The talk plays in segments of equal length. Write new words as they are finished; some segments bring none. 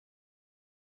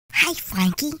Hi,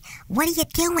 Franky. What are you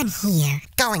doing here?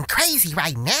 Going crazy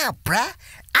right now, bruh.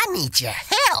 I need your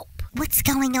help. What's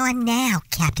going on now,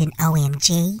 Captain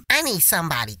OMG? I need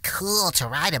somebody cool to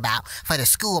write about for the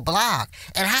school blog,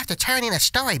 and I have to turn in a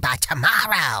story by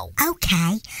tomorrow.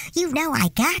 Okay, you know I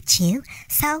got you.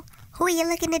 So, who are you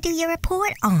looking to do your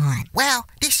report on? Well,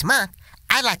 this month,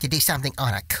 I'd like to do something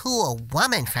on a cool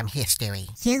woman from history.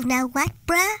 You know what,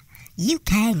 bruh? You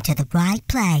came to the right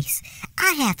place.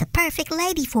 I have the perfect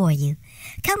lady for you.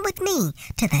 Come with me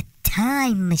to the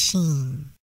time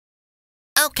machine.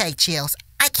 Okay, Chillz,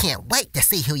 I can't wait to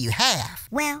see who you have.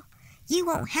 Well, you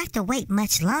won't have to wait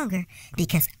much longer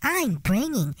because I'm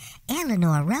bringing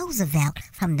Eleanor Roosevelt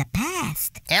from the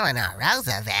past. Eleanor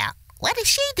Roosevelt? What does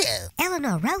she do?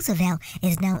 Eleanor Roosevelt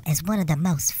is known as one of the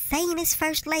most famous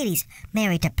first ladies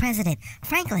married to President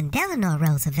Franklin Delano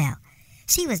Roosevelt.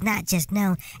 She was not just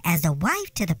known as the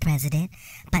wife to the president,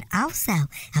 but also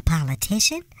a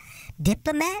politician,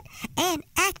 diplomat, and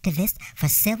activist for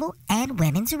civil and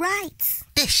women's rights.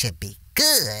 This should be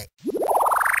good.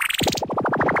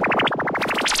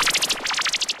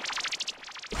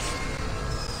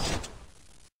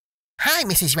 Hi,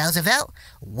 Mrs. Roosevelt.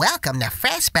 Welcome to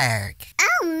Freshburg.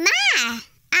 Oh, my!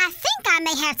 I think I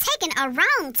may have taken a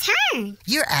wrong turn.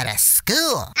 You're at a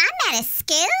school. I'm at a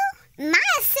school? My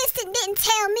assistant didn't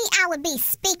tell me I would be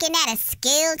speaking at a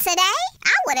school today.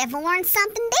 I would have worn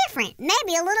something different,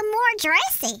 maybe a little more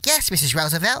dressy. Yes, Mrs.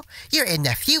 Roosevelt, you're in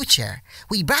the future.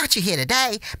 We brought you here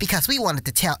today because we wanted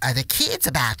to tell other kids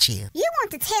about you. You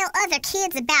want to tell other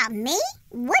kids about me?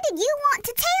 What did you want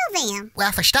to tell them?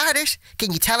 Well, for starters,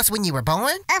 can you tell us when you were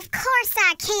born? Of course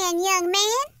I can, young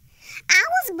man. I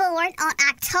was born on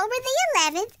October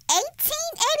the 11th,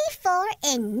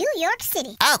 1884 in New York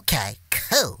City. Okay,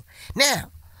 cool.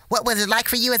 Now, what was it like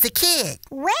for you as a kid?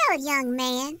 Well, young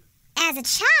man, as a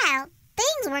child,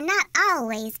 things were not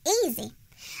always easy.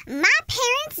 My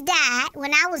parents died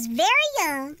when I was very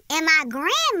young, and my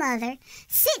grandmother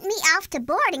sent me off to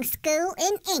boarding school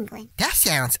in England. That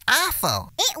sounds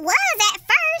awful. It was at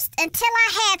first until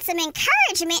I had some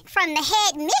encouragement from the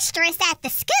head mistress at the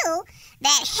school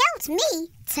that helped me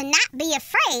to not be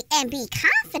afraid and be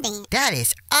confident. That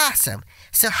is awesome.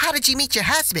 So how did you meet your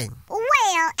husband?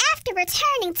 Well, after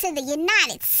returning to the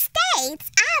United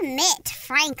States, I met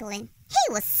Franklin.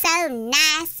 He was so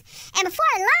nice, and before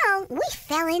long, we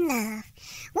fell in love.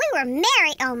 We were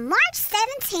married on March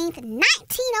 17th,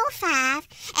 1905,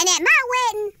 and at my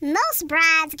wedding, most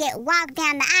brides get walked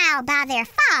down the aisle by their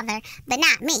father, but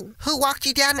not me. Who walked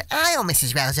you down the aisle,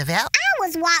 Mrs. Roosevelt? I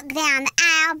was walked down the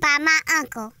aisle by my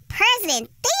uncle, President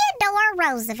Theodore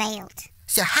Roosevelt.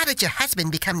 So how did your husband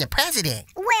become the president?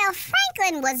 Well,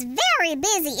 Franklin was very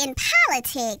busy in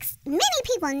politics. Many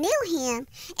people knew him,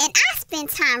 and I spent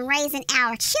time raising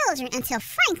our children until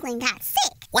Franklin got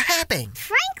sick. What happened?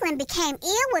 Franklin became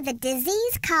ill with a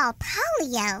disease called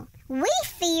polio. We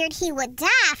feared he would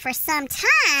die for some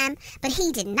time, but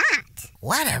he did not.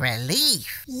 What a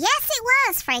relief. Yes, it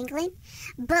was, Franklin.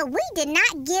 But we did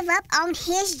not give up on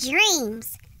his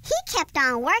dreams. He kept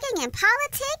on working in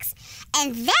politics,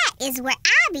 and that is where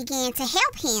I began to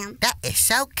help him. That is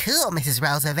so cool, Mrs.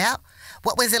 Roosevelt.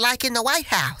 What was it like in the White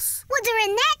House? Well,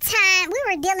 during that time,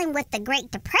 we were dealing with the Great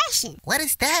Depression. What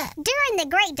is that? During the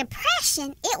Great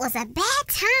Depression, it was a bad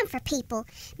time for people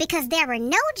because there were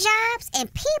no jobs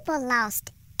and people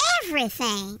lost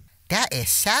everything. That is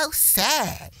so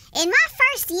sad. In my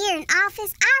first year in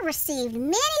office, I received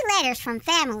many letters from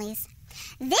families.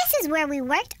 This is where we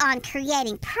worked on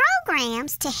creating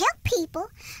programs to help people,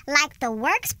 like the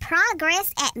Works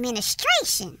Progress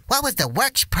Administration. What was the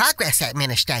Works Progress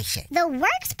Administration? The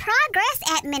Works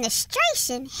Progress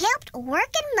Administration helped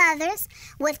working mothers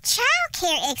with child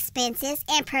care expenses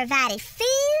and provided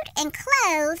food and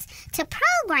clothes to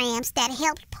programs that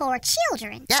helped poor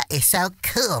children. That is so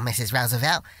cool, Mrs.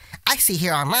 Roosevelt. I see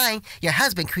here online your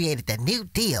husband created the New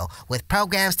Deal with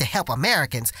programs to help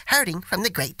Americans hurting from the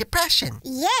Great Depression.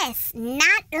 Yes,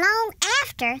 not long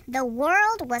after, the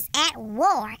world was at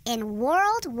war in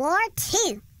World War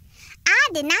II. I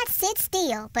did not sit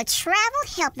still, but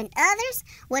traveled helping others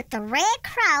with the Red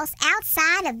Cross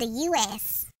outside of the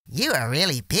U.S. You are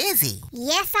really busy.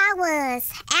 Yes, I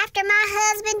was. After my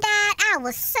husband died, I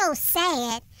was so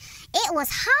sad. It was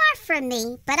hard for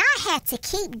me, but I had to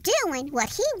keep doing what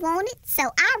he wanted, so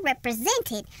I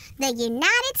represented the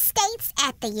United States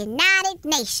at the United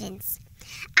Nations.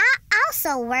 I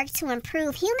also worked to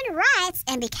improve human rights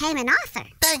and became an author.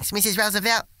 Thanks, Mrs.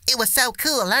 Roosevelt. It was so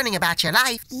cool learning about your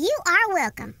life. You are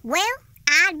welcome. Well,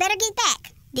 I'd better get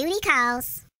back. Duty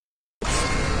calls.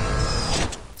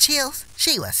 Chillz,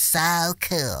 she was so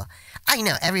cool. I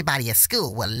know everybody at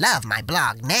school will love my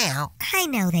blog now. I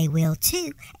know they will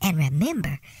too. And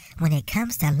remember, when it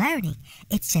comes to learning,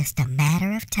 it's just a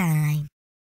matter of time.